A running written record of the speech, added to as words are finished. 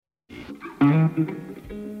¿Habla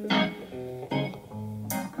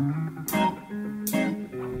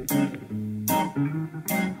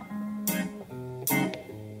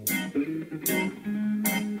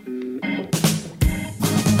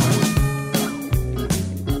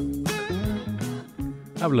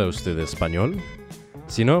usted español?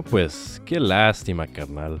 Si no, pues qué lástima,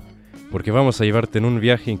 carnal, porque vamos a llevarte en un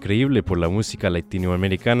viaje increíble por la música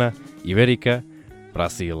latinoamericana, ibérica,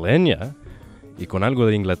 brasileña y con algo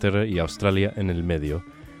de Inglaterra y Australia en el medio,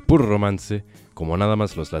 puro romance, como nada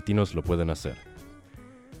más los latinos lo pueden hacer.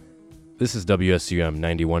 This is WSUM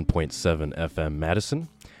 91.7 FM Madison.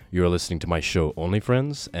 You are listening to my show Only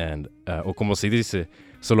Friends, and, o como se dice,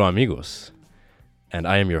 solo amigos. And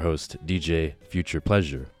I am your host, DJ Future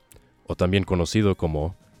Pleasure, o también conocido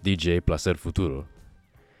como DJ Placer Futuro.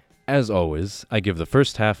 As always, I give the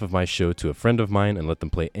first half of my show to a friend of mine and let them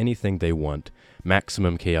play anything they want.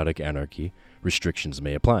 Maximum chaotic anarchy. Restrictions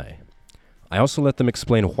may apply. I also let them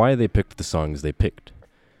explain why they picked the songs they picked.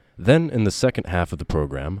 Then, in the second half of the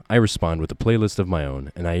program, I respond with a playlist of my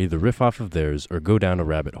own, and I either riff off of theirs or go down a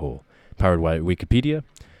rabbit hole, powered by Wikipedia,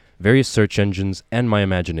 various search engines, and my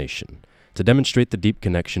imagination, to demonstrate the deep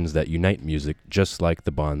connections that unite music just like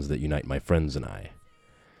the bonds that unite my friends and I.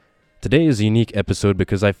 Today is a unique episode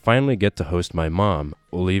because I finally get to host my mom,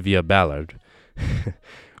 Olivia Ballard,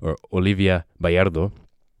 or Olivia Bayardo,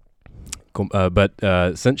 but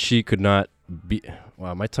since she could not be...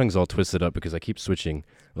 Wow, my tongue's all twisted up because I keep switching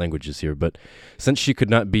languages here, but since she could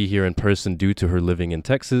not be here in person due to her living in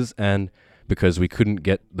Texas and because we couldn't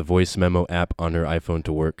get the voice memo app on her iPhone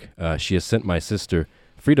to work, she has sent my sister,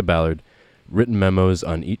 Frida Ballard, written memos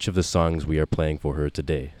on each of the songs we are playing for her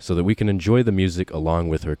today so that we can enjoy the music along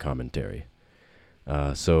with her commentary.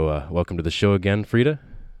 So welcome to the show again, Frida.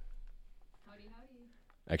 Howdy, howdy.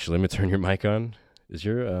 Actually, let me turn your mic on. Is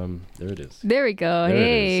your, there it is. There we go. There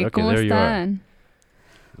Hey, okay, ¿cómo there you are. están?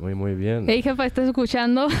 Muy bien. Hey, jefa, ¿estás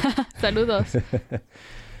escuchando? Saludos.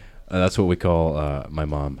 That's what we call my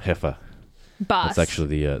mom, Jefa. Boss. That's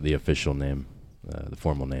actually the official name, the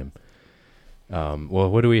formal name. Well,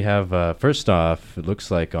 what do we have? First off, it looks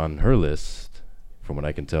like on her list, from what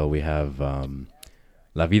I can tell, we have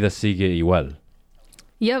La Vida Sigue Igual.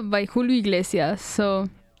 Yep, by Julio Iglesias. So,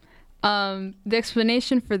 the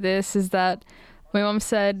explanation for this is that my mom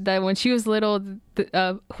said that when she was little,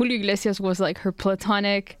 Julio Iglesias was like her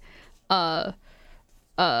platonic soulmate.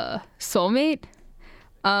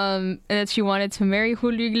 And that she wanted to marry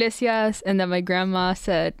Julio Iglesias, and that my grandma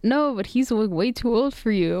said, no, but he's way too old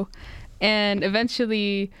for you. And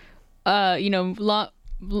eventually,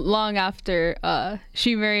 long after,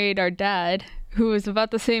 she married our dad, who was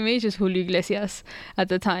about the same age as Julio Iglesias at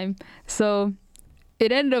the time. So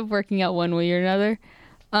it ended up working out one way or another.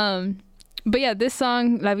 But yeah, this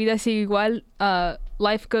song, La Vida Sigue Igual,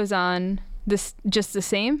 life goes on just the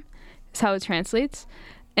same, is how it translates.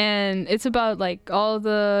 And it's about like all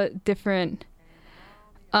the different,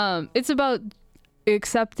 it's about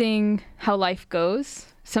accepting how life goes.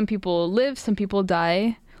 Some people live, some people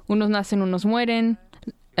die. Unos nacen, unos mueren,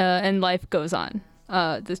 and life goes on.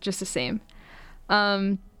 That's just the same.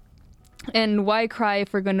 And why cry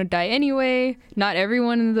if we're going to die anyway? Not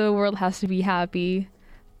everyone in the world has to be happy.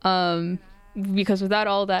 Because without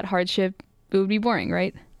all that hardship, it would be boring,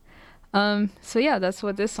 right? So yeah, that's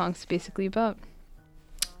what this song's basically about.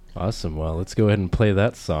 Awesome. Well, let's go ahead and play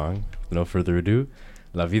that song. With no further ado,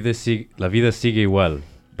 La Vida Sigue Igual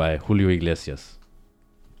by Julio Iglesias.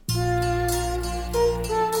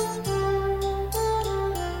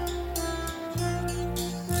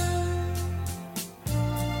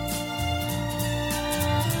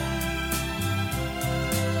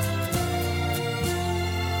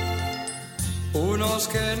 Unos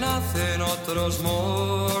que nacen, otros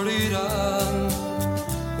morirán.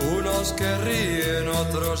 Unos que ríen,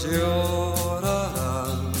 otros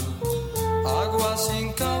llorarán. Aguas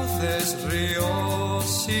sin cauces,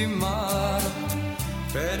 ríos sin mar.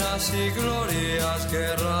 Penas y glorias,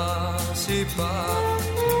 guerras y paz.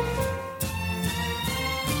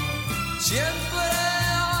 Siempre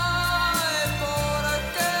hay por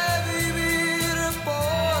qué vivir,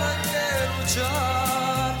 por qué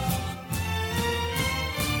luchar.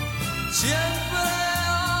 Siempre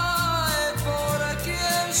hay por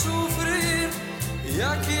quien sufrir y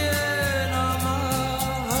a quien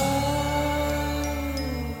amar.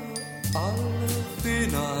 Al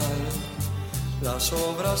final, las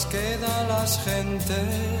obras que dan las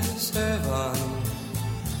gentes se van.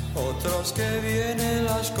 Otros que vienen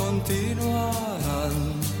las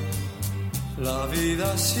continuarán. La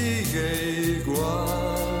vida sigue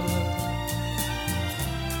igual.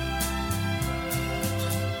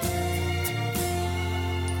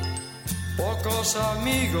 pocos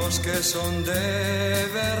amigos que son de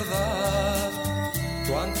verdad.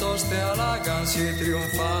 Cuántos te halagan si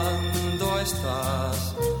triunfando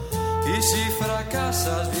estás, y si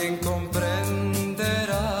fracasas bien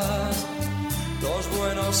comprenderás. Los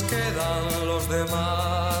buenos quedan, los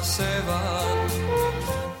demás se van.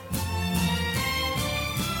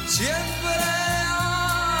 Siempre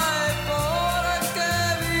hay por qué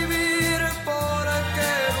vivir, por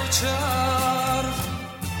qué luchar.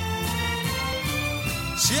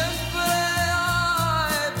 Siempre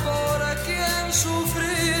hay por quien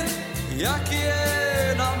sufrir y a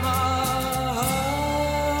quien amar.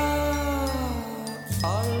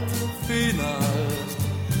 Al final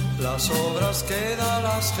las obras quedan,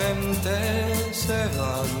 las gentes se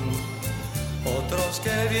van. Otros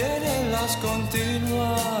que vienen las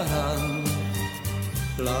continuarán.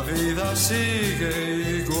 La vida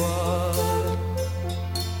sigue igual.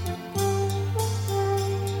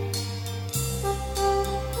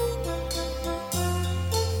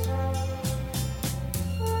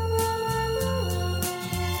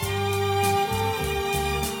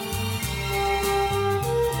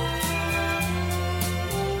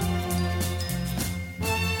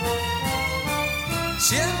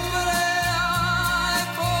 Siempre hay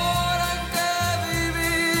por qué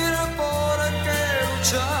vivir, por qué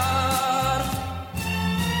luchar.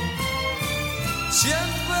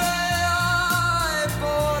 Siempre hay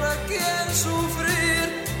por quien sufrir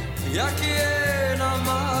y a quien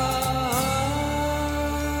amar.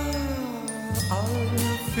 Al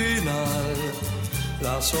final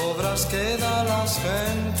las obras quedan, las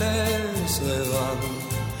gentes se van.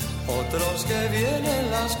 Otros que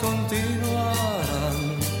vienen las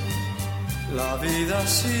continuarán. La vida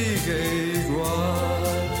sigue igual.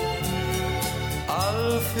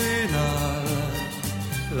 Al final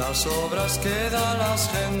las obras quedan, las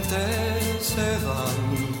gentes se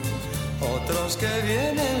van. Otros que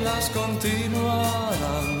vienen las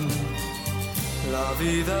continuarán. La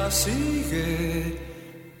vida sigue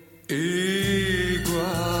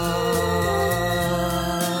igual.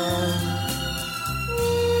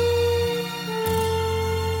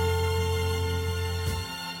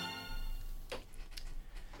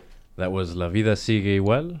 That was La Vida Sigue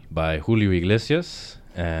Igual by Julio Iglesias.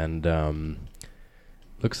 And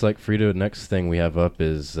looks like, Frida, next thing we have up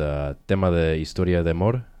is Tema de Historia de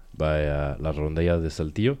Amor by La Rondalla de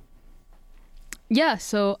Saltillo. Yeah,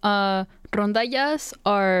 so rondallas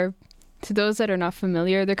are, to those that are not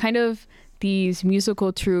familiar, they're kind of these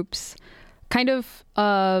musical troupes, kind of,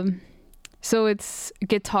 so it's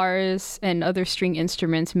guitars and other string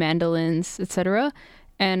instruments, mandolins, etc.,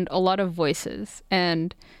 and a lot of voices.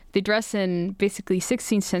 And they dress in basically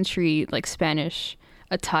 16th century like Spanish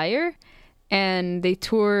attire, and they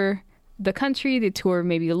tour the country, they tour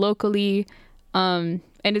maybe locally, and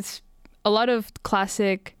it's a lot of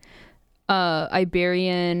classic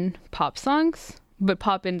Iberian pop songs, but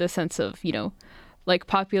pop in the sense of, you know, like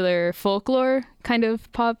popular folklore kind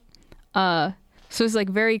of pop. So it's like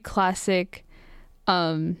very classic.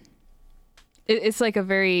 It's like a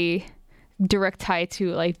very direct tie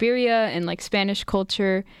to Liberia and like Spanish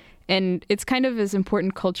culture, and it's kind of as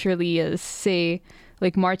important culturally as, say,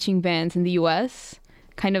 like marching bands in the US,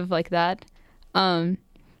 kind of like that.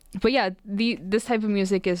 But yeah, this type of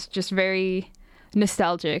music is just very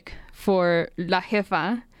nostalgic for La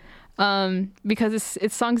Jefa, because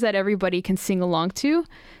it's songs that everybody can sing along to.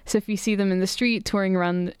 So if you see them in the street touring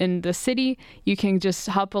around in the city, you can just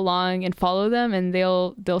hop along and follow them, and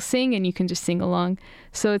they'll sing, and you can just sing along.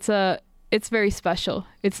 So it's very special.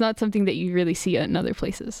 It's not something that you really see in other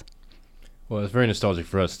places. Well, it's very nostalgic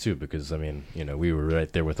for us too, because I mean, you know, we were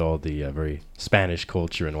right there with all the very Spanish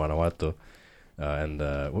culture in Guanajuato, and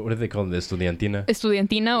what do they call it? Estudiantina.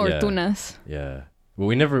 Estudiantina or Yeah. tunas. Yeah. Well,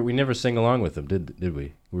 we never sang along with them, did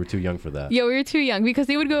we? We were too young for that. Yeah, we were too young because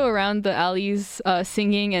they would go around the alleys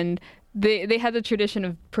singing, and they had the tradition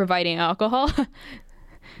of providing alcohol.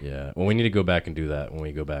 Yeah. Well, we need to go back and do that when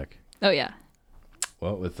we go back. Oh yeah.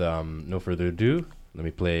 Well, with no further ado, let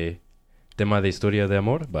me play Tema de Historia de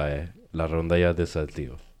Amor by La Rondalla de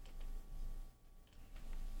Saltillo.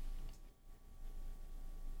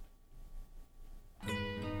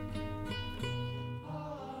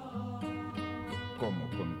 ¿Cómo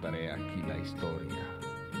contaré aquí la historia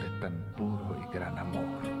de tan puro y gran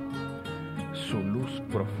amor? Su luz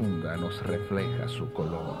profunda nos refleja su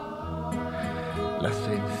color, la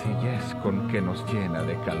sencillez con que nos llena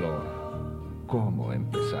de calor. ¿Cómo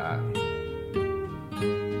empezar?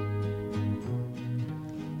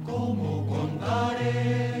 ¿Cómo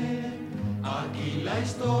contaré aquí la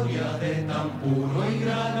historia de tan puro y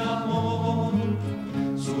gran amor?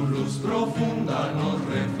 Su luz profunda nos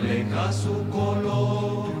refleja refleja su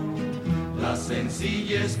color, la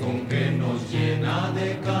sencillez con que nos llena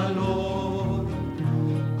de calor.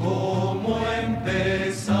 ¿Cómo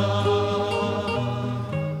empezar?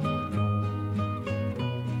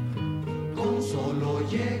 Con solo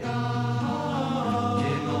llegar,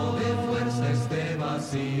 lleno de fuerza este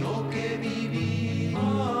vacío que viví.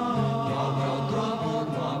 No habrá otro amor,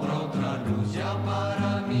 no habrá otra luz ya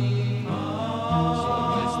para mí.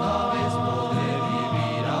 Solo esta vez podré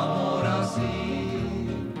vivir amor así,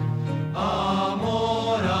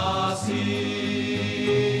 amor así.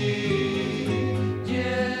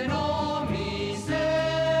 Lleno mi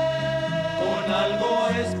ser con algo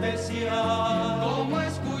especial, como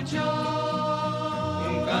escuchar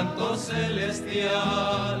un canto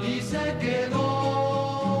celestial, y se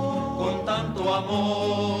quedó con tanto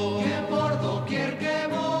amor que por doquier que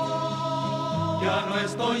voy ya no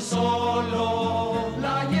estoy solo,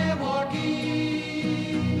 la llevo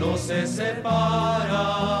aquí, no se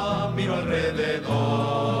separa, miro alrededor,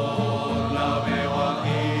 la veo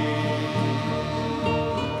aquí.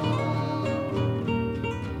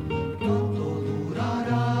 ¿Cuánto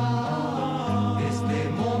durará este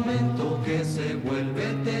momento que se vuelve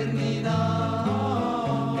eternidad?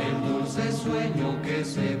 El dulce sueño que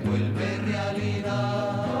se vuelve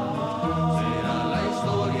realidad. Será la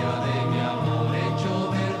historia de mi amor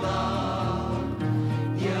hecho verdad,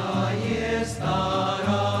 y ahí estará.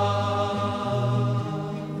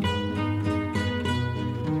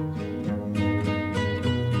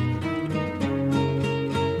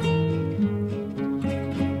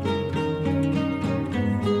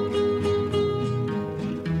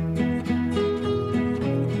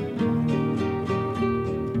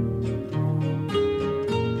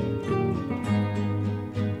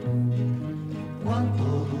 ¿Cuánto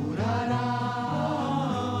durará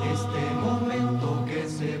este momento que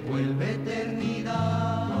se vuelve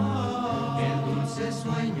eternidad? El dulce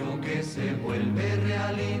sueño que se vuelve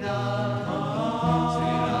realidad.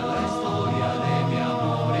 Será la historia de mi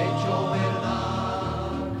amor hecho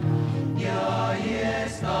verdad, y ahí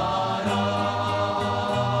estará.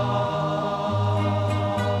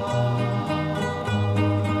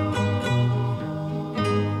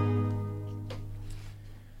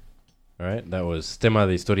 All right, that was Tema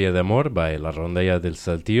de Historia de Amor by La Rondalla del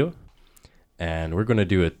Saltillo. And we're going to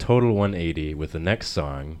do a total 180 with the next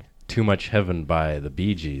song, Too Much Heaven by the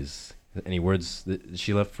Bee Gees. Any words that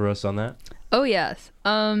she left for us on that? Oh yes.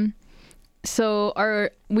 So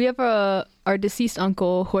we have our deceased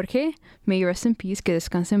uncle Jorge, may he rest in peace, que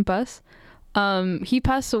descanse en paz. He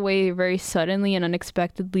passed away very suddenly and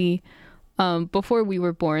unexpectedly before we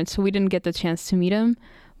were born, so we didn't get the chance to meet him.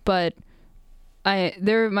 But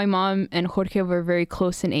my mom and Jorge were very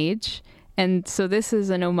close in age, and so this is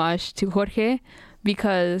an homage to Jorge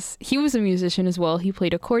because he was a musician as well. He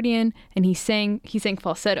played accordion and he sang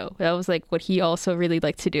falsetto. That was like what he also really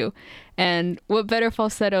liked to do. And what better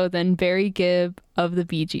falsetto than Barry Gibb of the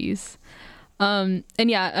Bee Gees?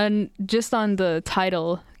 And just on the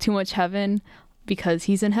title, Too Much Heaven, because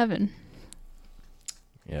he's in heaven.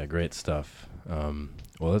 Yeah, great stuff. Well,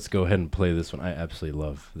 let's go ahead and play this one. I absolutely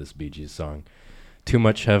love this Bee Gees song. Too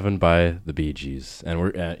Much Heaven by the Bee Gees. And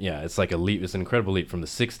we're it's like a leap. It's an incredible leap from the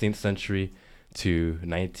 16th century to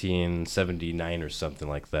 1979 or something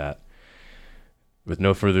like that. With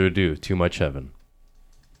no further ado, Too Much Heaven.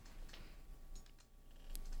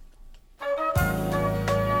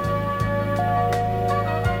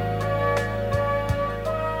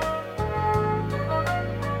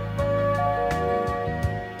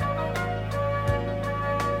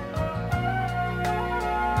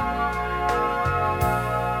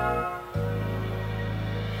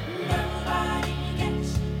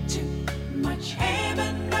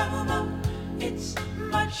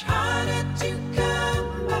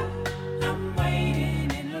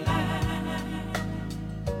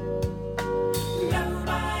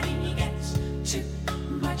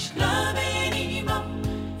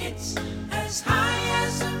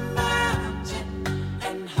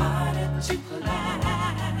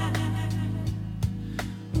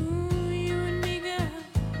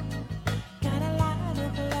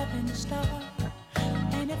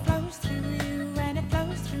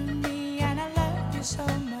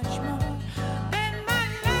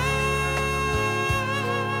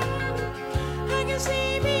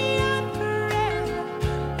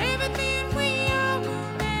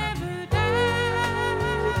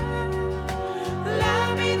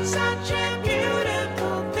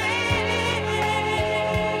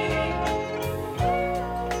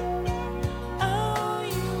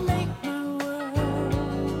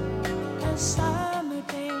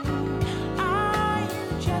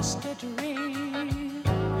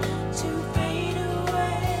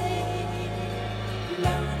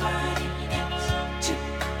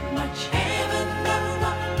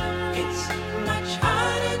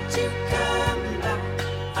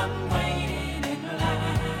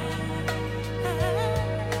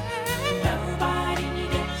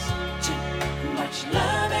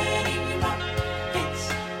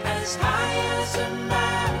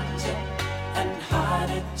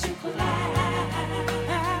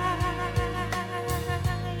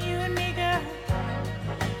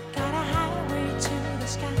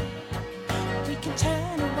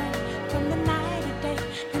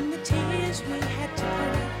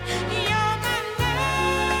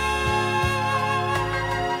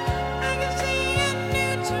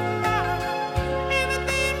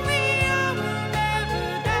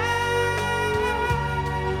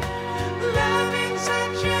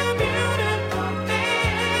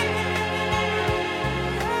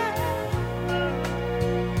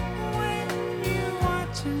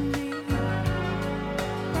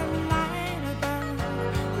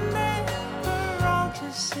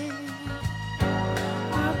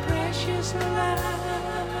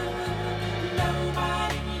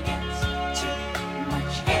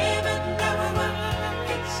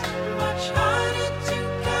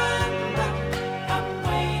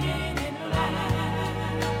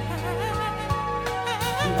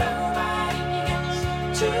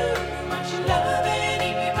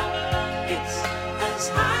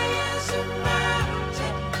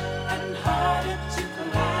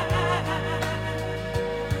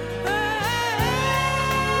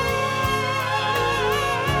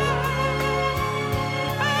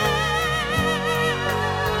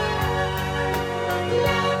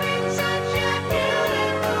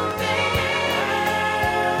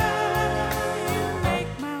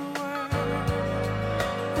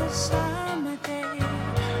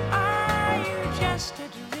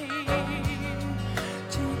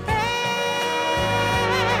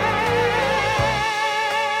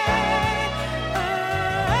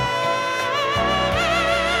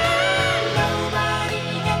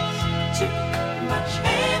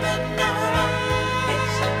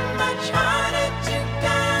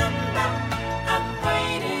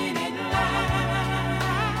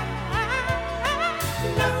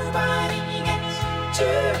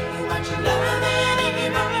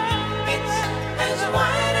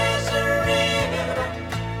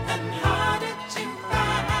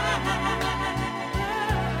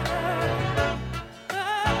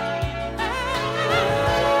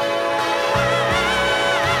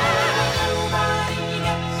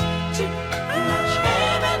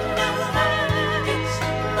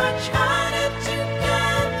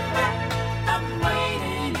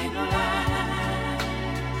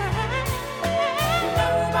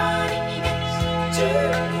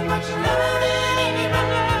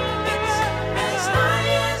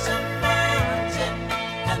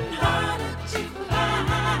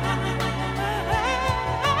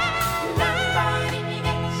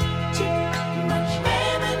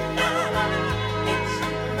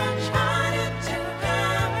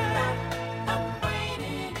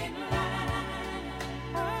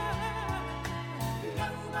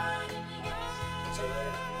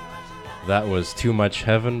 That was Too Much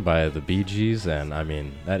Heaven by the Bee Gees, and I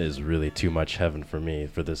mean, that is really too much heaven for me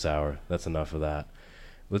for this hour. That's enough of that.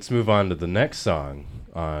 Let's move on to the next song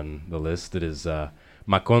on the list. It is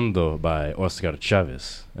Macondo by Oscar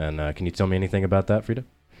Chavez. And can you tell me anything about that, Frida?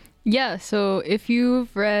 Yeah, so if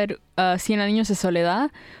you've read Cien Años de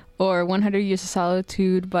Soledad or 100 Years of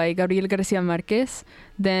Solitude by Gabriel Garcia Marquez,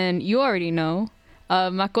 then you already know.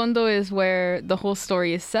 Macondo is where the whole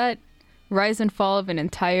story is set. Rise and fall of an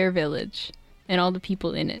entire village and all the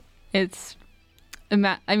people in it. It's,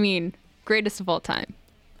 greatest of all time,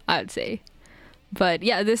 I'd say. But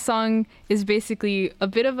yeah, this song is basically a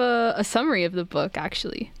bit of a summary of the book,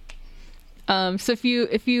 actually. So if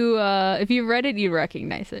you've read it, you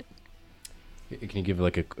recognize it. Can you give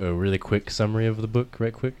like a really quick summary of the book,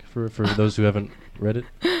 right quick, for those who haven't read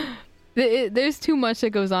it? There's too much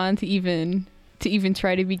that goes on to even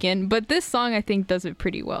try to begin. But this song, I think, does it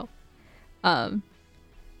pretty well.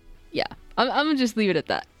 Yeah, I'm gonna just leave it at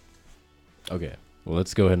that. Okay, well,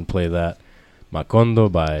 let's go ahead and play that.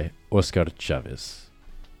 Macondo by Oscar Chavez.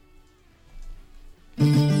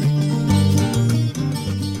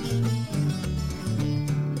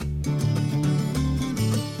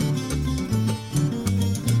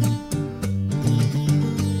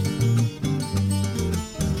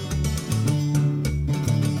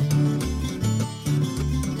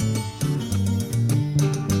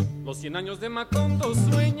 Los 100 años de Macondo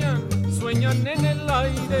sueñan en el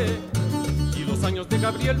aire. Y los años de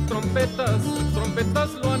Gabriel trompetas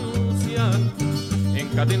lo anuncian.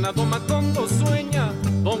 Encadenado Macondo sueña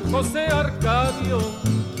don José Arcadio.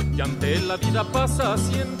 Y ante él la vida pasa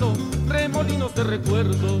haciendo remolinos de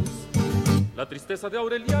recuerdos. La tristeza de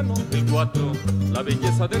Aureliano, el 4, la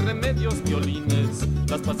belleza de Remedios, violines,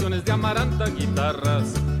 las pasiones de Amaranta,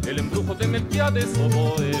 guitarras, el embrujo de Melquiades,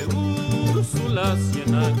 oboe, Úrsula,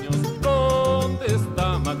 100 años, ¿dónde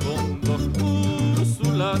está Macondo?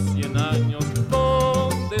 Úrsula, 100 años,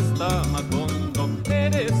 ¿dónde está Macondo?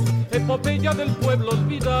 Eres epopeya del pueblo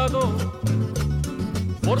olvidado,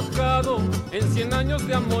 forjado en 100 años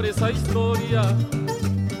de amor esa historia.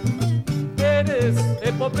 Eres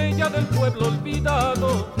epopeya del pueblo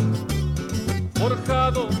olvidado,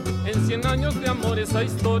 forjado en 100 años de amor esa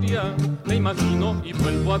historia. Me imagino y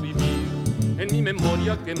vuelvo a vivir en mi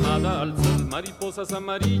memoria quemada al sol. Mariposas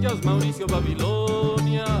amarillas, Mauricio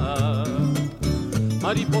Babilonia.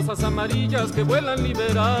 Mariposas amarillas que vuelan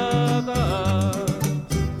liberadas.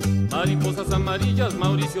 Mariposas amarillas,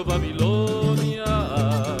 Mauricio Babilonia.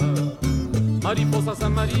 Mariposas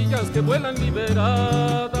amarillas que vuelan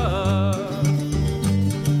liberadas.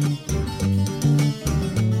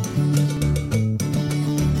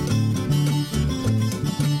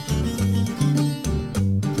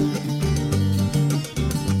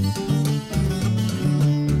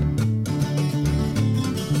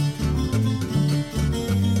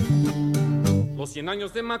 Los 100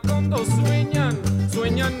 años de Macondo sueñan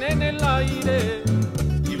en el aire.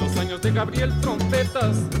 Y los años de Gabriel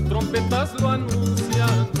trompetas lo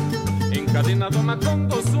anuncian. Encadenado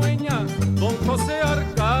Macondo sueña don José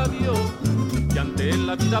Arcadio. Y ante él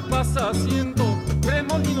la vida pasa haciendo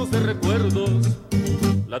remolinos de recuerdos.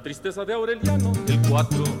 La tristeza de Aureliano, el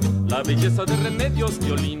 4, la belleza de Remedios,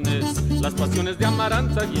 violines, las pasiones de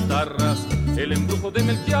Amaranta, guitarras, el embrujo de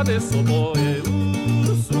Melquiades, oboe,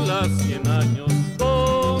 Úrsula, 100 años,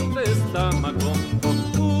 ¿dónde está Macondo?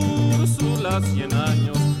 Úrsula, 100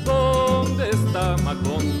 años, ¿dónde está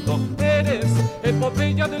Macondo? Eres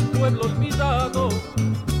epopeya del pueblo olvidado,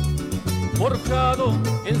 forjado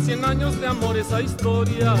en 100 años de amor esa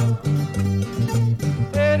historia.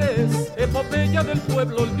 Eres epopeya del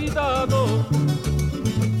pueblo olvidado,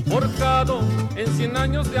 forjado en 100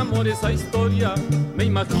 años de amor esa historia. Me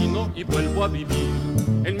imagino y vuelvo a vivir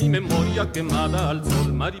en mi memoria quemada al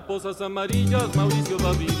sol. Mariposas amarillas, Mauricio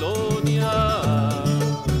Babilonia.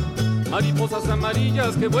 Mariposas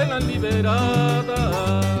amarillas que vuelan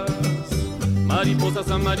liberadas.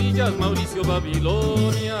 Mariposas amarillas, Mauricio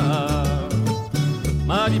Babilonia.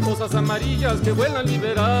 Mariposas amarillas que vuelan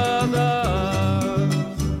liberadas.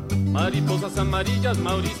 Mariposas amarillas,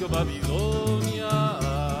 Mauricio Babilonia.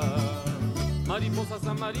 Mariposas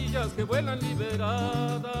amarillas que vuelan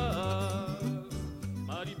liberadas.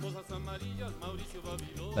 Mariposas amarillas, Mauricio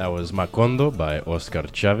Babilonia. That was Macondo by Oscar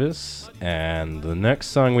Chavez. And the next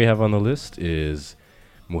song we have on the list is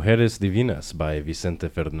Mujeres Divinas by Vicente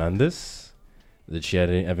Fernandez. Did she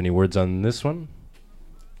have any words on this one?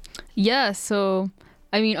 Yeah, so,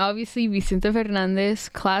 obviously Vicente Fernandez,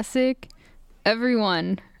 classic.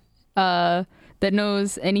 Everyone that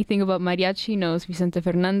knows anything about mariachi knows Vicente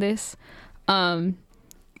Fernandez.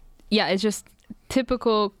 Yeah, it's just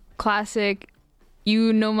typical, classic,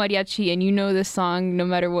 you know mariachi and you know this song no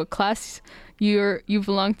matter what class you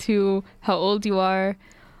belong to, how old you are.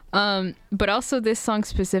 But also this song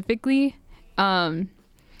specifically,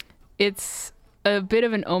 it's a bit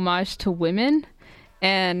of an homage to women,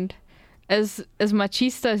 and as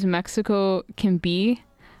machista as Mexico can be,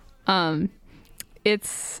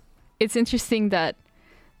 it's interesting that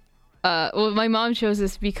well, my mom chose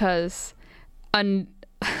this because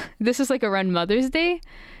this is like around Mother's Day,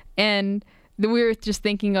 and then we were just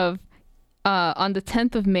thinking of on the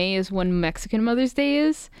 10th of May is when Mexican Mother's Day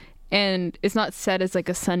is, and it's not set as like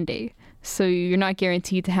a Sunday, so you're not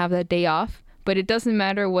guaranteed to have that day off. But it doesn't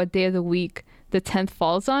matter what day of the week the 10th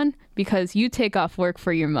falls on, because you take off work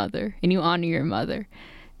for your mother and you honor your mother.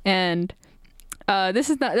 And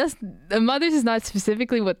the Mothers is not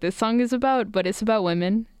specifically what this song is about, but it's about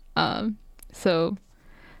women. So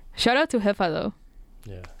shout out to Jefa though.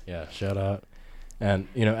 Yeah, shout out. And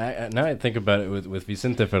now I think about it with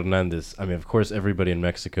Vicente Fernandez. I mean, of course, everybody in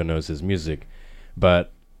Mexico knows his music,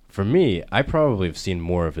 but for me, I probably have seen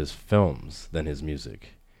more of his films than his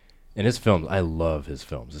music. And his films, I love his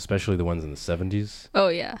films, especially the ones in the 70s. Oh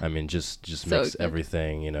yeah. I mean, just So makes good.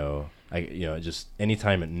 everything, just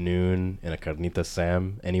anytime at noon in a Carnita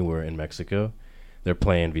Sam anywhere in Mexico, they're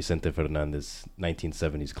playing Vicente Fernandez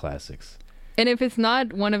 1970s classics. And if it's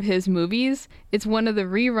not one of his movies, it's one of the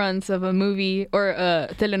reruns of a movie or a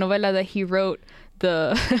telenovela that he wrote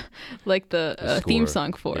the The theme score.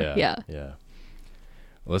 song for. Yeah. Well,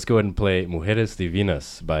 let's go ahead and play Mujeres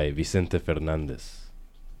Divinas by Vicente Fernandez.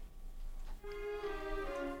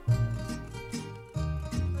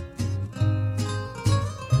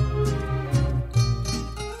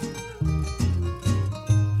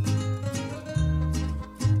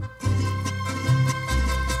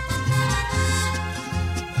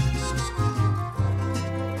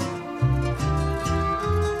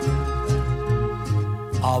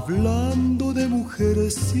 Hablando de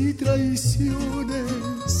mujeres y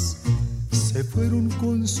traiciones, se fueron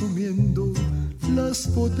consumiendo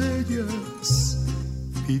las botellas,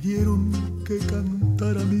 pidieron que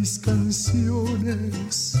cantara mis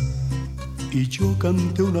canciones y yo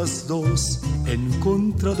canté unas dos en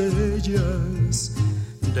contra de ellas.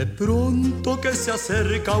 De pronto que se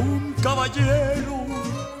acerca un caballero,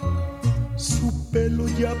 su pelo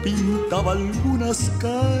ya pintaba algunas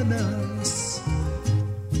canas.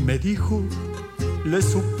 Me dijo, le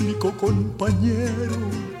suplico compañero,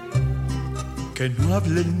 que no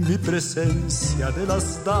hable en mi presencia de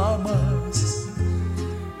las damas.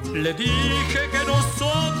 Le dije que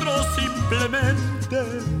nosotros simplemente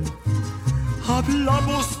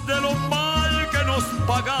hablamos de lo mal que nos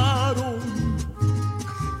pagaron,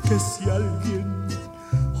 que si alguien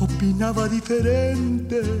opinaba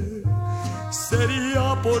diferente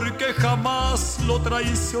sería porque jamás lo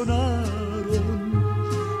traicionaron.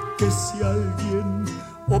 Que si alguien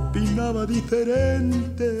opinaba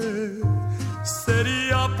diferente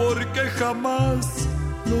sería porque jamás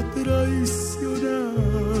lo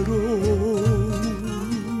traicionaron.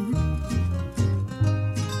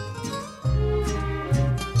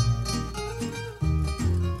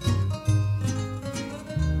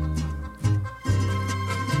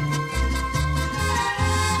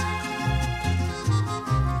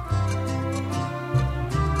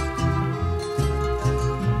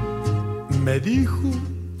 Me dijo,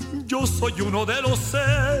 yo soy uno de los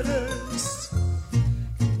seres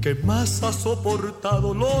que más ha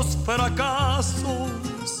soportado los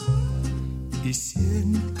fracasos y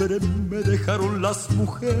siempre me dejaron las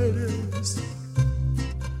mujeres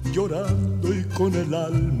llorando y con el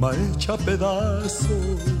alma hecha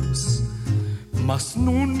pedazos. Mas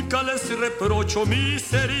nunca les reprocho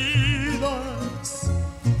mis heridas,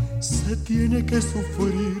 se tiene que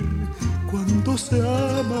sufrir cuando se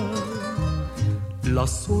ama.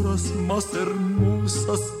 Las horas más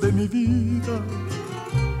hermosas de mi vida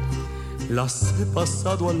las he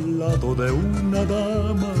pasado al lado de una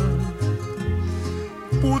dama.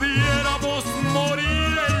 Pudiéramos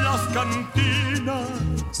morir en las cantinas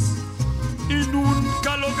y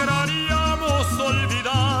nunca lograríamos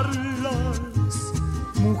olvidarlas.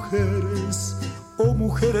 Mujeres, oh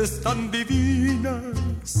mujeres tan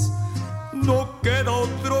divinas, no queda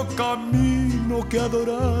otro camino que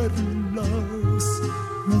adorarlas.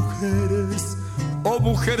 Mujeres, oh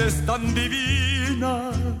mujeres tan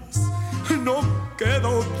divinas, no queda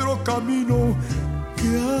otro camino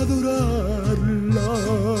que adorarlas.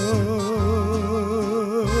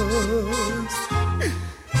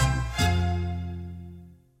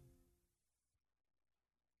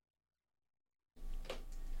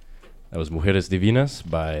 That was Mujeres Divinas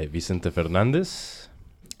by Vicente Fernandez.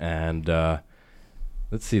 And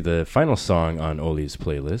Let's see, the final song on Oli's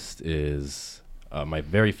playlist is my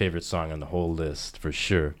very favorite song on the whole list, for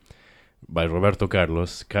sure, by Roberto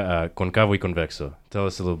Carlos, Concavo y Convexo. Tell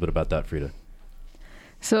us a little bit about that, Frida.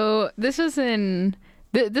 So this was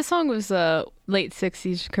this song was late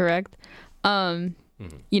 60s, correct?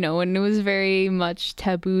 You know, when it was very much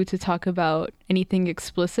taboo to talk about anything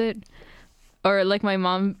explicit. Or like my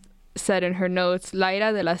mom said in her notes, la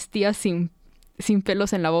era de las tías sin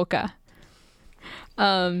pelos en la boca.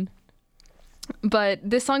 But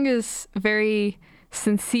this song is very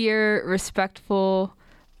sincere, respectful,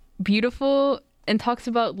 beautiful, and talks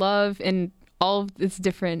about love in all of its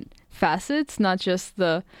different facets, not just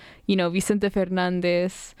the, you know, Vicente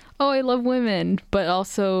Fernandez, oh, I love women, but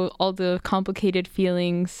also all the complicated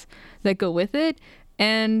feelings that go with it.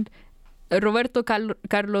 And Roberto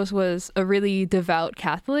Carlos was a really devout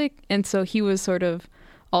Catholic, and so he was sort of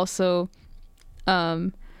also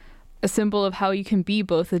a symbol of how you can be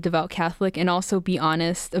both a devout Catholic and also be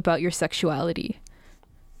honest about your sexuality.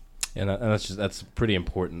 And that's a pretty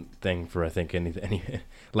important thing for, I think, any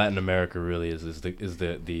Latin America really is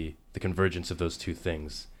the convergence of those two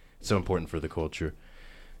things. It's so important for the culture.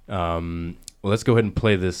 Well, let's go ahead and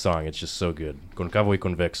play this song. It's just so good. Concavo y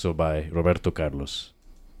Convexo by Roberto Carlos.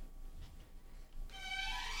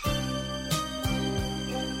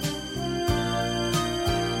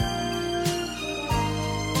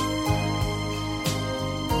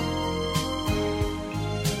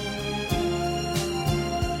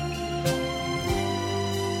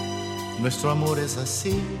 Nuestro amor es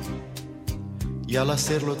así, y al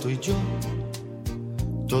hacerlo tú y yo,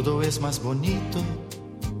 todo es más bonito.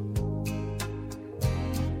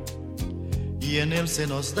 Y en él se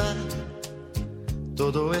nos da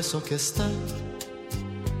todo eso que está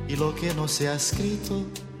y lo que no se ha escrito.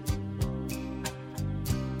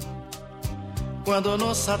 Cuando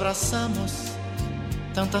nos abrazamos,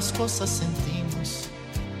 tantas cosas sentimos,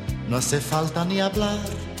 no hace falta ni hablar.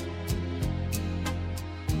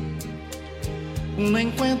 Un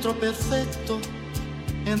encuentro perfecto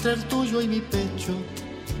entre el tuyo y mi pecho,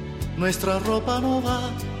 nuestra ropa no va.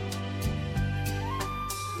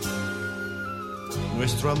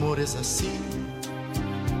 Nuestro amor es así,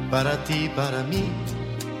 para ti y para mí,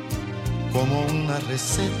 como una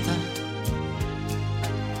receta.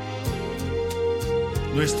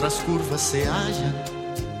 Nuestras curvas se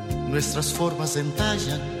hallan, nuestras formas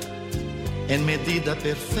entallan en medida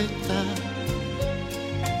perfecta.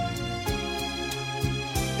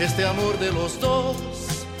 Este amor de los dos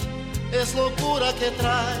es locura que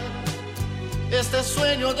trae este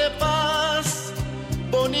sueño de paz,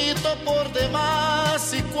 bonito por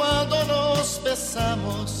demás. Y cuando nos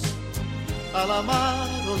besamos, al amar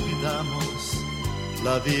olvidamos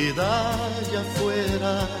la vida allá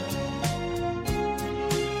afuera.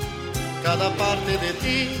 Cada parte de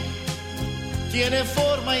ti tiene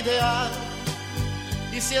forma ideal,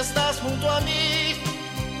 y si estás junto a mí,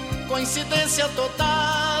 coincidencia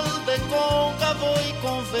total de cóncavo y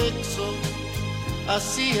convexo.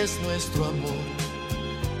 Así es nuestro amor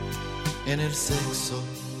en el sexo.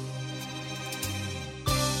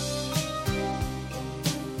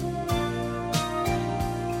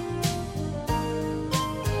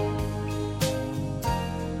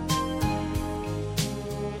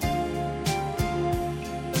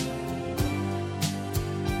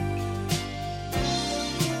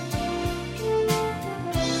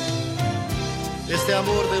 Este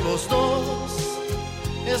amor de los dos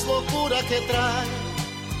es locura que trae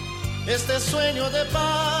este sueño de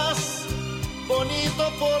paz,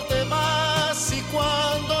 bonito por demás. Y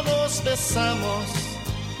cuando nos besamos,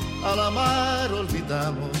 al amar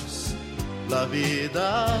olvidamos la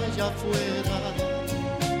vida allá afuera.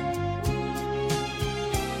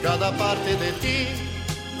 Cada parte de ti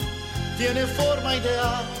tiene forma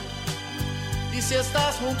ideal, y si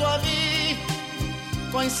estás junto a mí,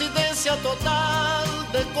 coincidencia total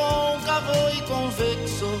de cóncavo y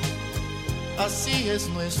convexo. Así es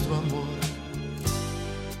nuestro amor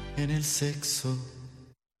en el sexo.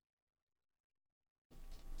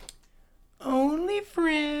 Only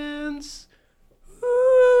friends.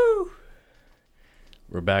 Woo!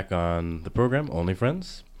 We're back on the program, Only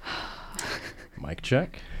Friends. Mic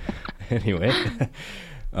check. Anyway,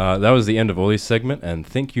 that was the end of Oli's segment, and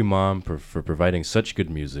thank you, Mom, for providing such good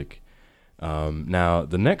music. Now,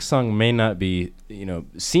 the next song may not be,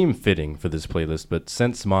 seem fitting for this playlist, but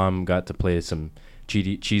since Mom got to play some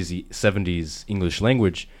cheesy 70s English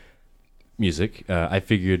language music, I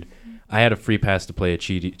figured I had a free pass to play a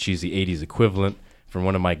cheesy 80s equivalent from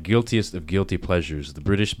one of my guiltiest of guilty pleasures, the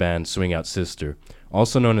British band Swing Out Sister,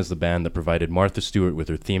 also known as the band that provided Martha Stewart with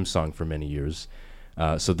her theme song for many years.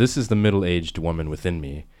 So this is the middle-aged woman within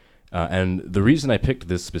me. And the reason I picked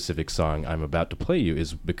this specific song I'm about to play you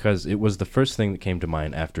is because it was the first thing that came to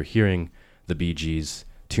mind after hearing the Bee Gees'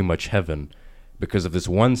 Too Much Heaven, because of this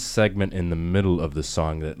one segment in the middle of the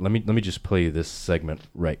song that let me just play you this segment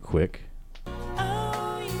right quick.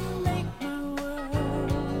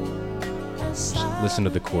 Listen to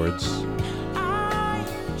the chords.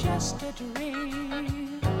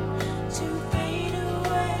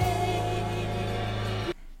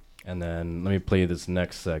 And then let me play you this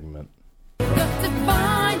next segment.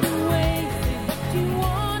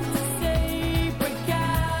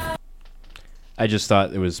 I just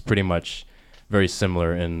thought it was pretty much very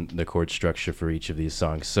similar in the chord structure for each of these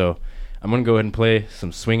songs. So I'm going to go ahead and play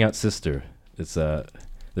some Swing Out Sister. It's their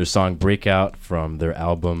song Breakout from their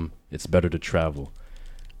album It's Better to Travel.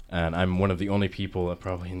 And I'm one of the only people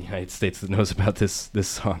probably in the United States that knows about this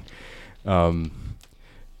song.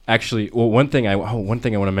 Actually, well, one thing I want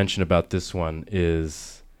to mention about this one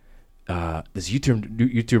is this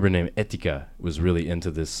YouTuber named Etika was really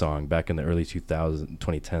into this song back in the early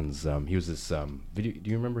 2010s. He was this video. Do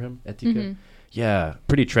you remember him, Etika? Mm-hmm. Yeah,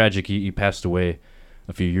 pretty tragic. He passed away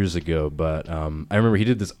a few years ago, but I remember he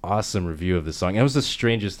did this awesome review of this song. It was the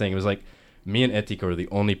strangest thing. It was like me and Etika were the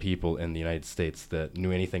only people in the United States that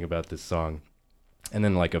knew anything about this song, and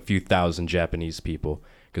then like a few thousand Japanese people,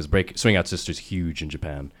 because Swing Out Sister's huge in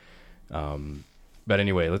Japan. But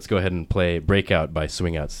anyway, let's go ahead and play Breakout by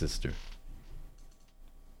Swing Out Sister.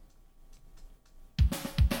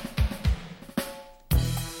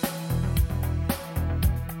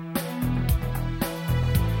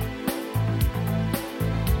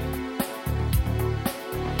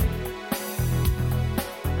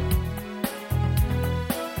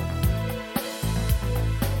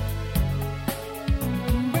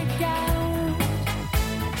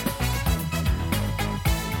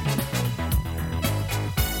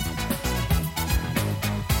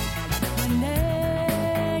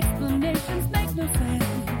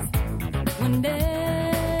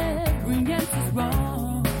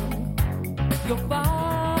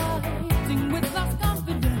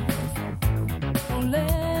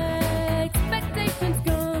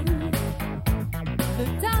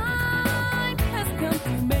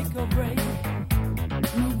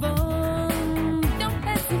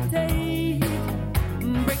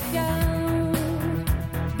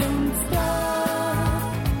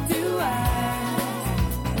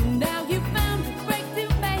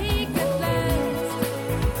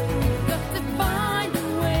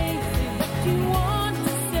 You want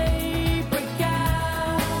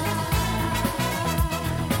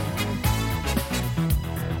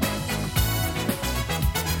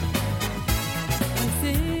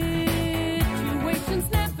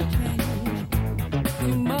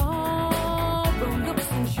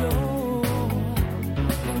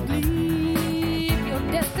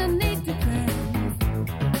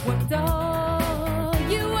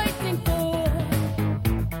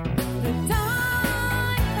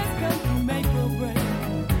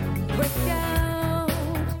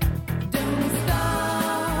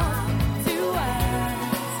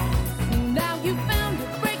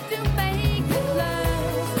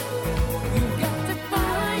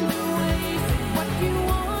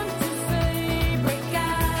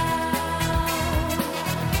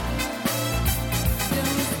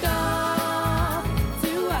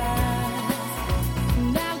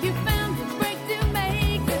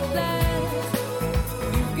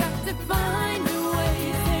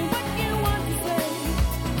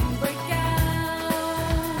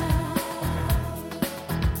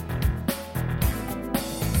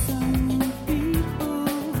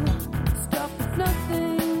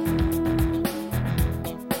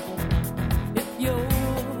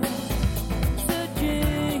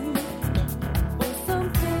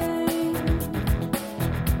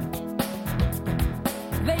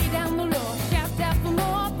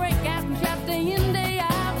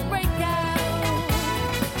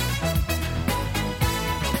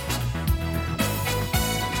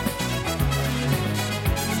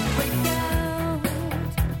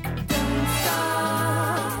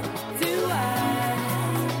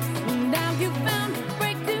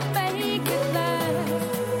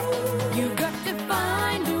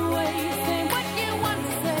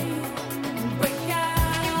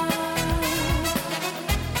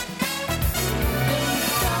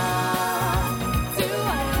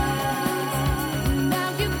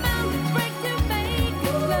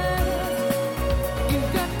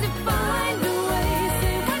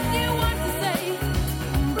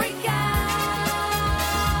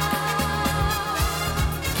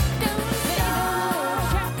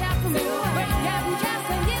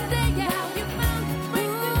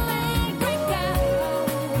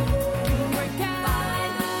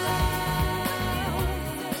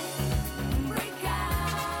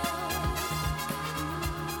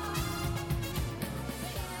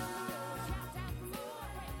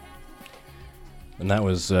And that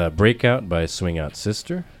was Breakout by Swing Out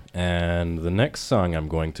Sister. And the next song I'm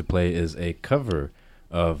going to play is a cover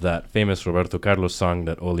of that famous Roberto Carlos song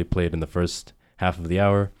that Oli played in the first half of the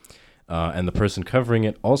hour. And the person covering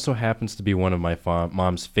it also happens to be one of my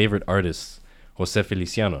mom's favorite artists, Jose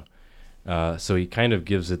Feliciano. So he kind of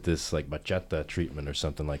gives it this like bachata treatment or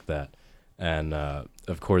something like that. And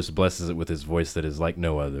of course blesses it with his voice that is like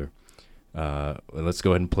no other. Let's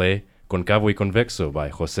go ahead and play Concavo y Convexo by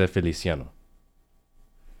Jose Feliciano.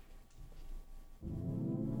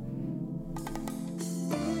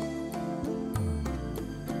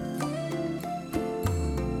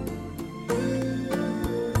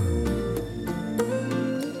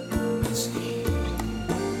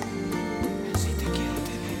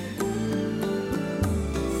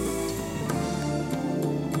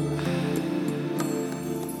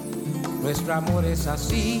 Nuestro amor es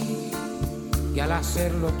así, y al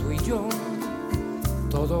hacerlo tú y yo,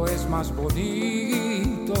 todo es más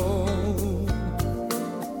bonito.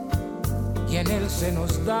 Y en él se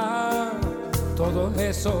nos da todo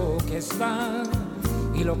eso que está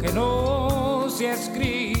y lo que no se ha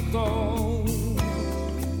escrito.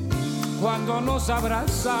 Cuando nos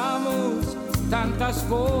abrazamos, tantas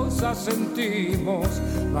cosas sentimos,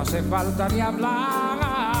 no hace falta ni hablar.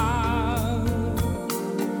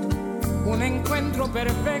 Un encuentro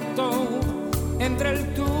perfecto entre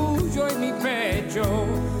el tuyo y mi pecho,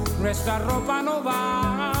 nuestra ropa no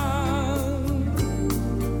va.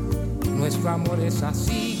 Nuestro amor es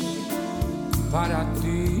así, para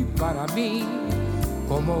ti, para mí,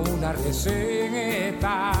 como una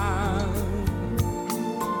receta.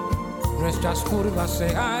 Nuestras curvas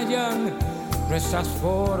se hallan, nuestras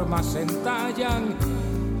formas se entallan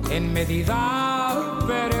en medida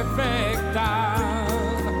perfecta.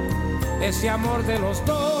 Ese amor de los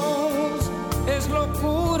dos es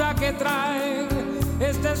locura que trae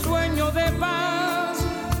este sueño de paz,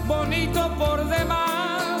 bonito por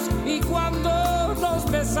demás. Y cuando nos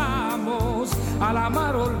besamos, al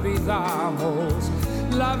amar olvidamos,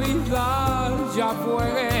 la vida ya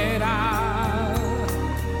fuera.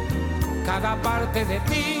 Cada parte de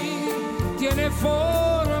ti tiene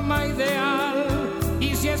forma ideal,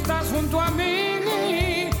 y si estás junto a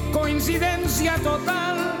mí, coincidencia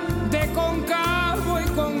total. De cóncavo y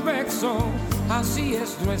convexo, así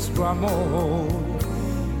es nuestro amor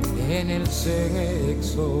en el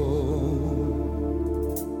sexo.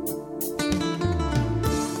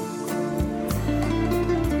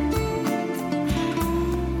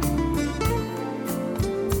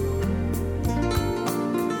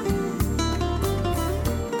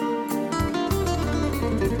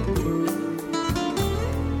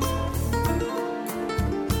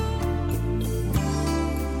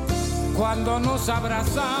 Cuando nos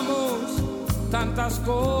abrazamos, tantas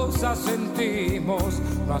cosas sentimos,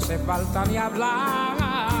 no hace falta ni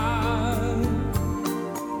hablar.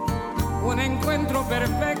 Un encuentro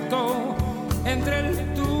perfecto entre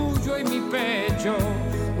el tuyo y mi pecho,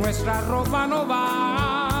 nuestra ropa no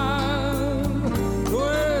va.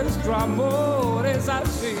 Nuestro amor es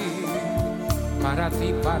así, para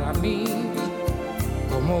ti, para mí,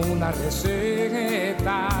 como una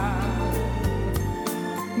receta.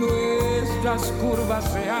 Nuestras curvas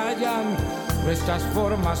se hallan, nuestras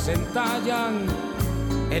formas se entallan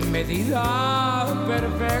en medida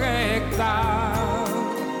perfecta.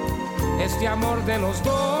 Este amor de los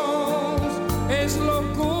dos es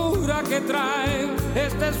locura que trae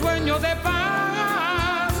este sueño de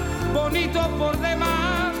paz, bonito por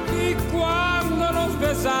demás. Y cuando nos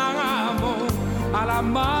besamos, al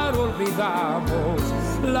amar olvidamos,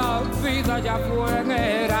 la vida ya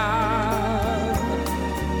fuera.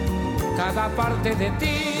 Cada parte de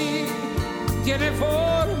ti tiene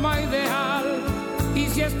forma ideal, y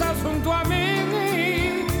si estás junto a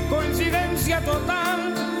mí, coincidencia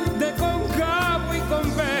total. De cóncavo y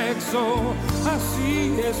convexo,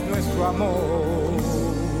 así es nuestro amor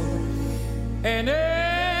en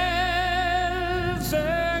el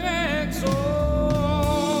sexo.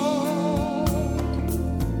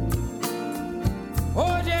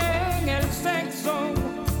 Oye, en el sexo,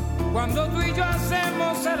 cuando tú y yo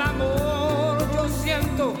hacemos el amor,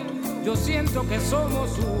 yo siento que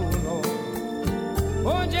somos uno.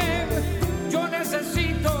 Oye, yo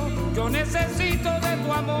necesito de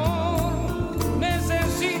tu amor,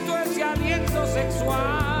 necesito ese aliento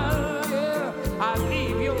sexual,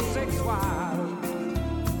 alivio sexual.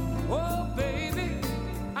 Oh baby,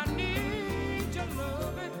 I need your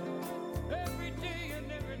loving every day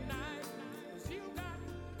and every night, 'cause you got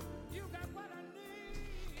what I need.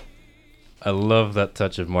 I love that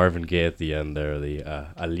touch of Marvin Gaye at the end there, the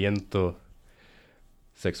aliento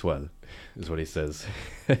Sexual is what he says.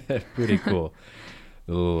 Pretty cool.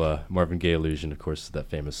 A little Marvin Gaye allusion, of course, to that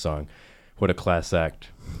famous song. What a class act.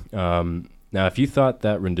 Now, if you thought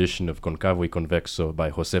that rendition of Concavo y Convexo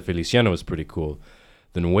by José Feliciano was pretty cool,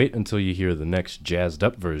 then wait until you hear the next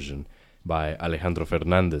jazzed-up version by Alejandro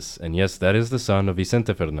Fernández. And yes, that is the son of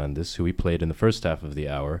Vicente Fernández, who we played in the first half of the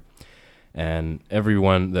hour. And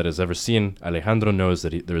everyone that has ever seen Alejandro knows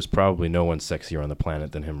that there is probably no one sexier on the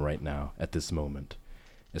planet than him right now, at this moment,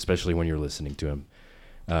 especially when you're listening to him.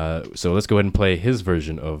 So let's go ahead and play his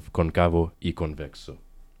version of Concavo y Convexo.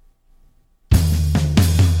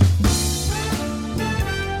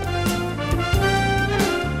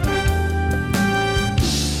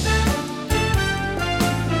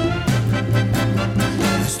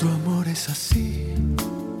 Nuestro amor es así,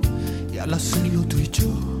 y al hacerlo tú y yo,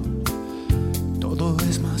 todo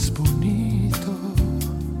es más bonito.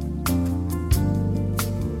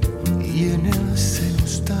 Y en él se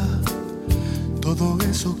nos da todo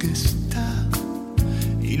eso que está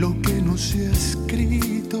y lo que no se ha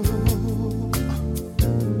escrito.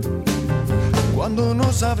 Cuando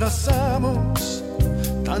nos abrazamos,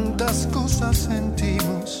 tantas cosas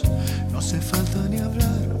sentimos, no hace falta ni hablar.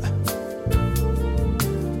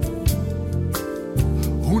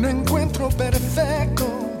 Un encuentro perfecto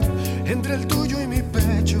entre el tuyo y mi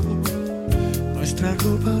pecho. Nuestra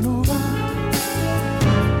ropa no va.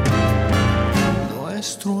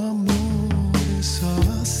 Nuestro amor es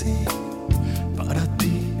así, para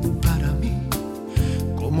ti, para mí,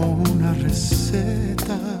 como una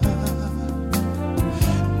receta.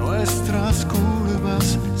 Nuestras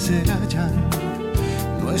curvas se hallan,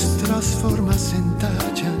 nuestras formas se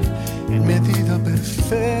entallan en medida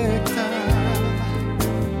perfecta.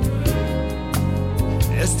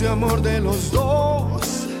 Este amor de los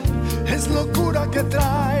dos es locura que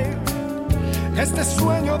trae este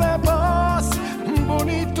sueño de paz,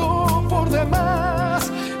 bonito por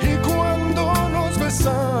demás. Y cuando nos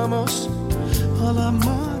besamos, al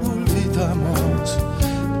amar olvidamos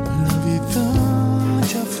la vida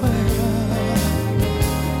allá afuera.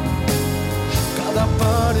 Cada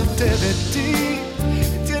parte de ti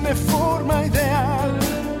tiene forma ideal,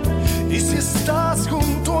 y si estás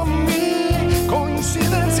junto a mí,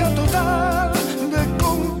 coincidencia total de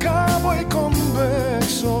cóncavo y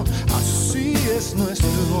convexo. Así es nuestro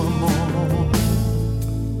amor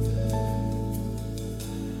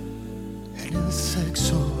en el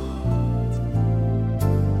sexo.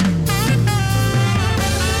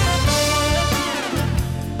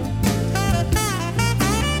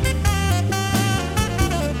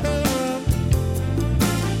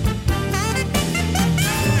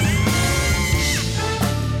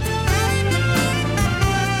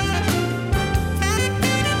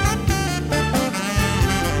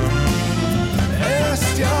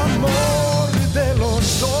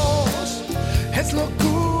 Es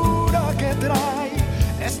locura que trae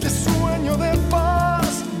este sueño de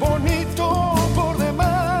paz, bonito por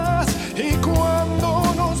demás. Y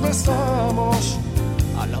cuando nos besamos,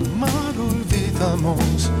 al amar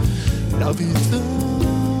olvidamos la vida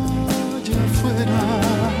allá afuera.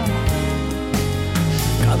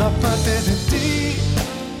 Cada parte de ti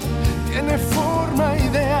tiene forma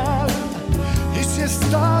ideal, y si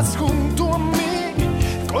estás junto a mí,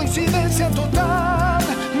 coincidencia total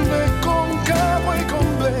de cóncavo y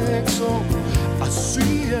convexo.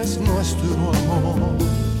 Así es nuestro amor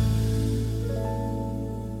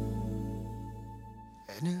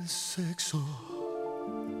en el sexo.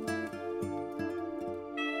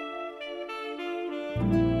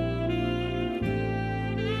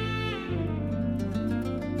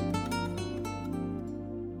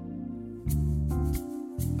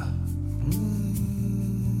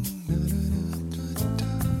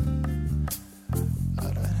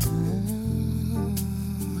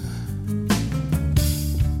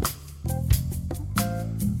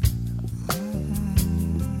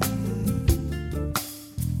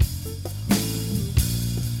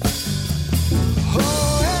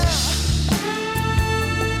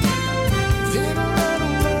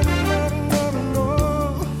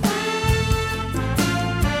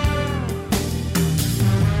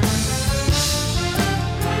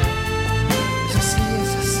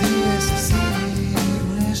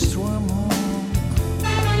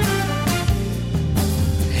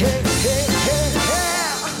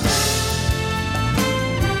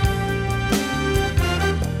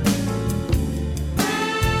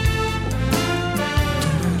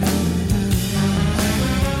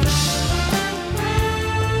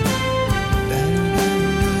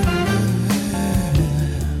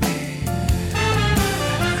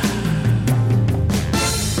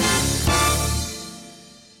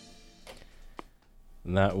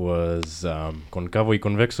 And that was Concavo y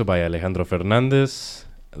Convexo by Alejandro Fernandez.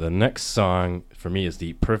 The next song, for me, is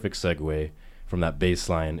the perfect segue from that bass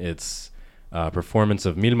line. It's a performance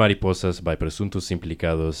of Mil Mariposas by Presuntos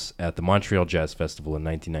Implicados at the Montreal Jazz Festival in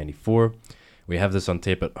 1994. We have this on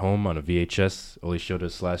tape at home on a VHS. Oli showed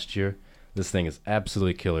us last year. This thing is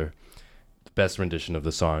absolutely killer. The best rendition of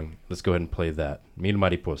the song. Let's go ahead and play that. Mil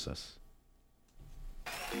Mariposas.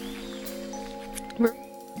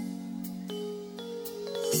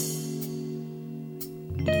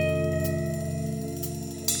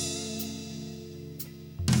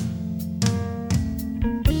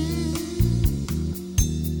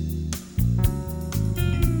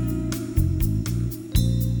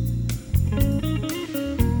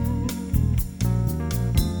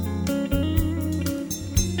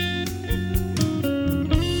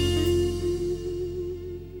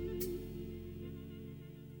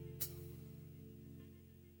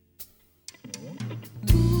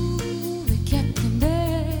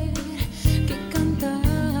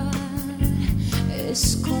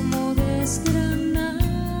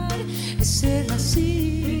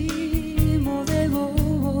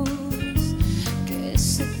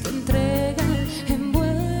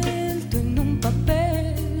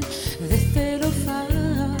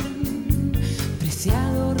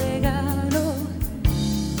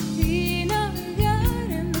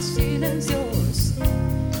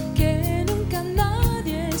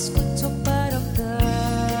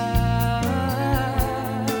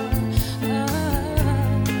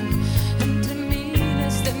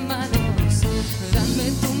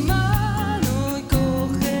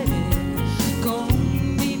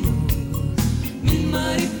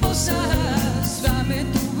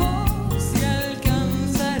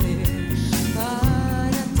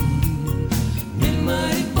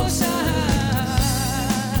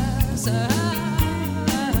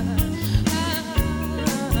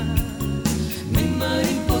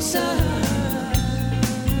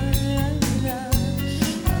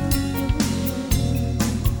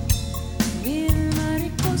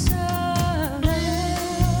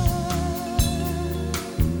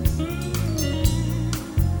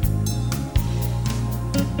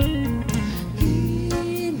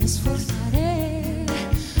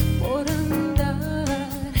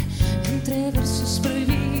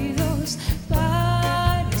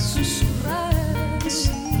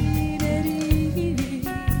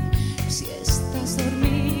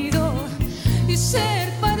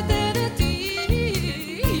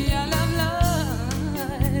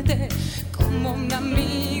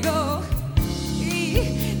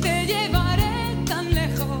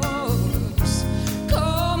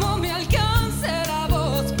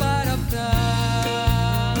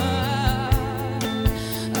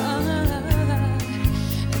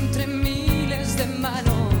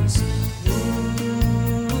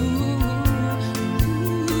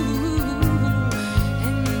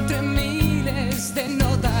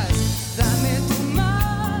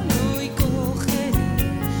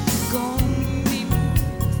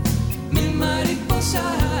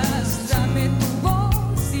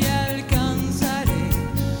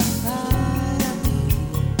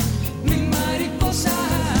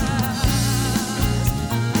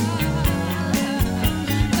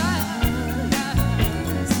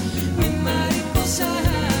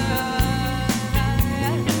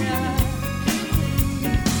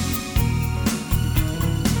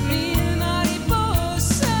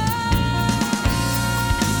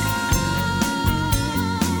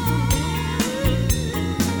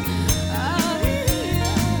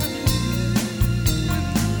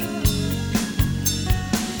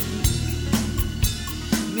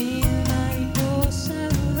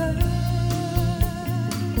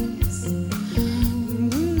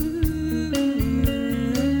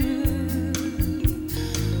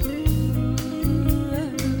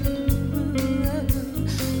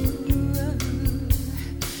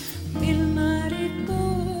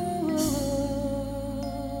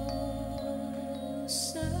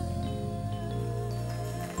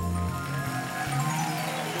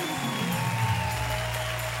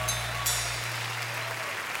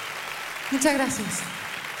 Muchas gracias.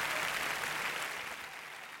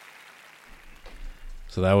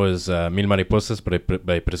 So that was Mil Mariposas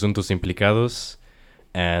by Presuntos Implicados.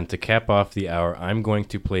 And to cap off the hour, I'm going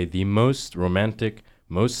to play the most romantic,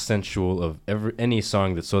 most sensual of any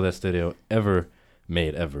song that Soda Stereo ever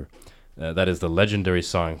made, ever. That is the legendary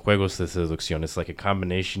song Juegos de Seducción. It's like a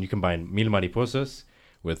combination. You combine Mil Mariposas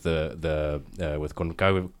with with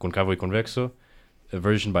Concavo y Convexo, a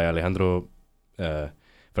version by Alejandro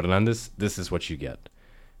Fernandez. This is what you get.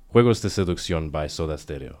 Juegos de Seducción by Soda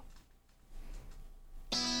Stereo.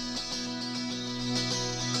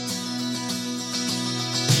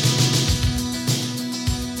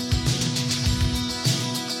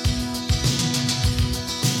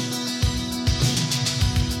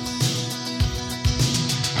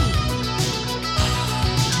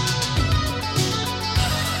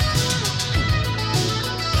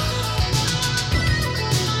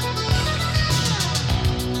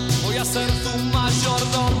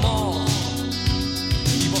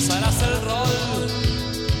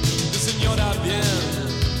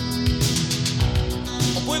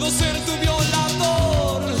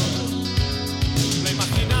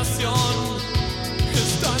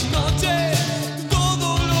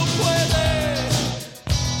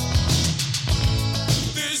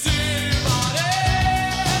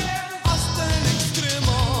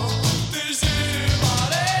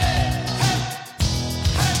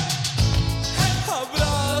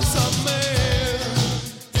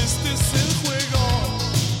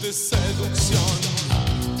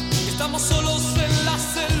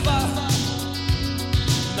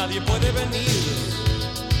 nadie puede venir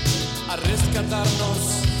a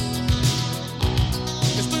rescatarnos.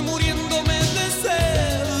 Estoy muriéndome de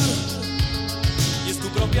sed y es tu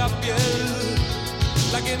propia piel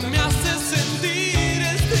la que me hace sentir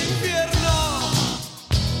este infierno.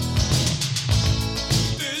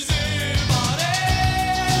 Te llevaré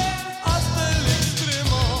hasta el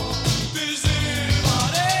extremo, te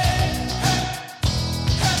llevaré,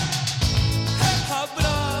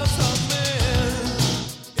 abrázame,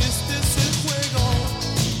 este es el juego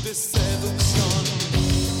de seducción.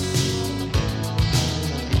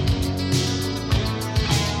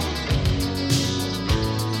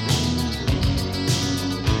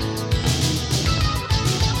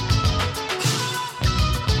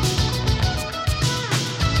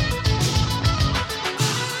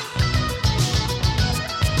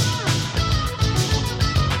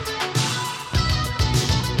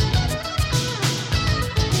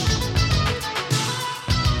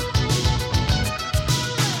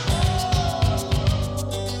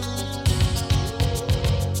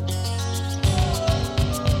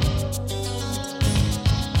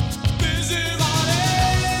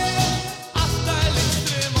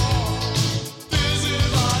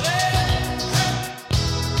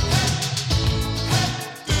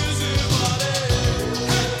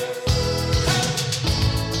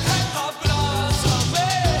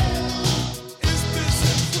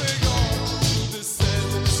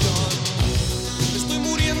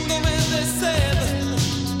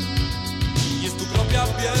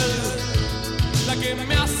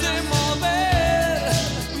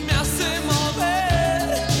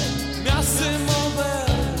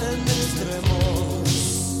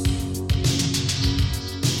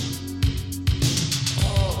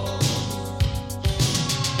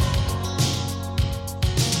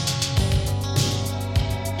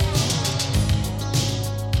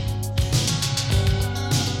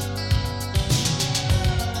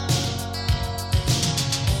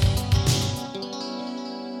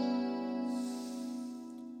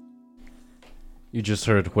 You just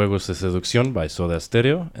heard Juegos de Seducción by Soda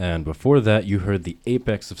Stereo, and before that you heard The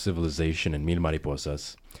Apex of Civilization in Mil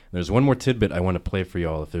Mariposas. There's one more tidbit I want to play for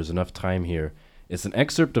y'all if there's enough time here. It's an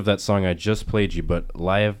excerpt of that song I just played you, but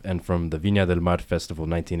live and from the Viña del Mar Festival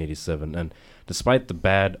 1987, and despite the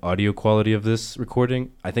bad audio quality of this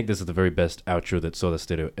recording, I think this is the very best outro that Soda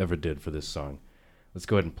Stereo ever did for this song. Let's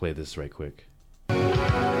go ahead and play this right quick.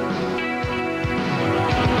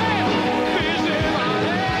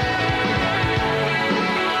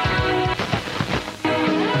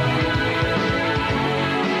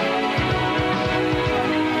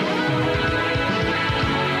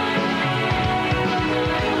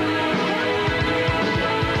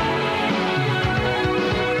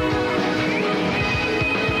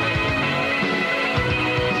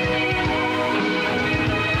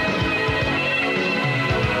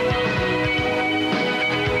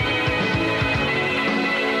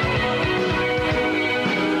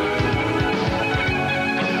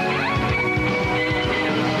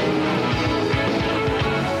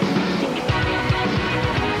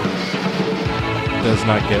 Does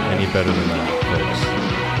not get any better than that, folks.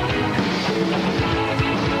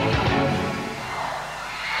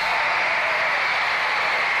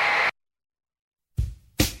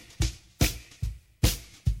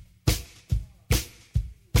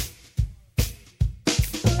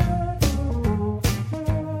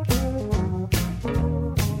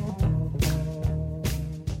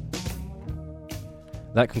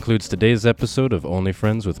 That concludes today's episode of Only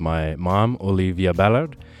Friends with my mom, Olivia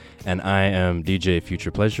Ballard, and I am DJ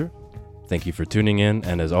Future Pleasure. Thank you for tuning in,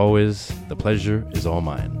 and as always, the pleasure is all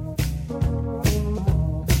mine.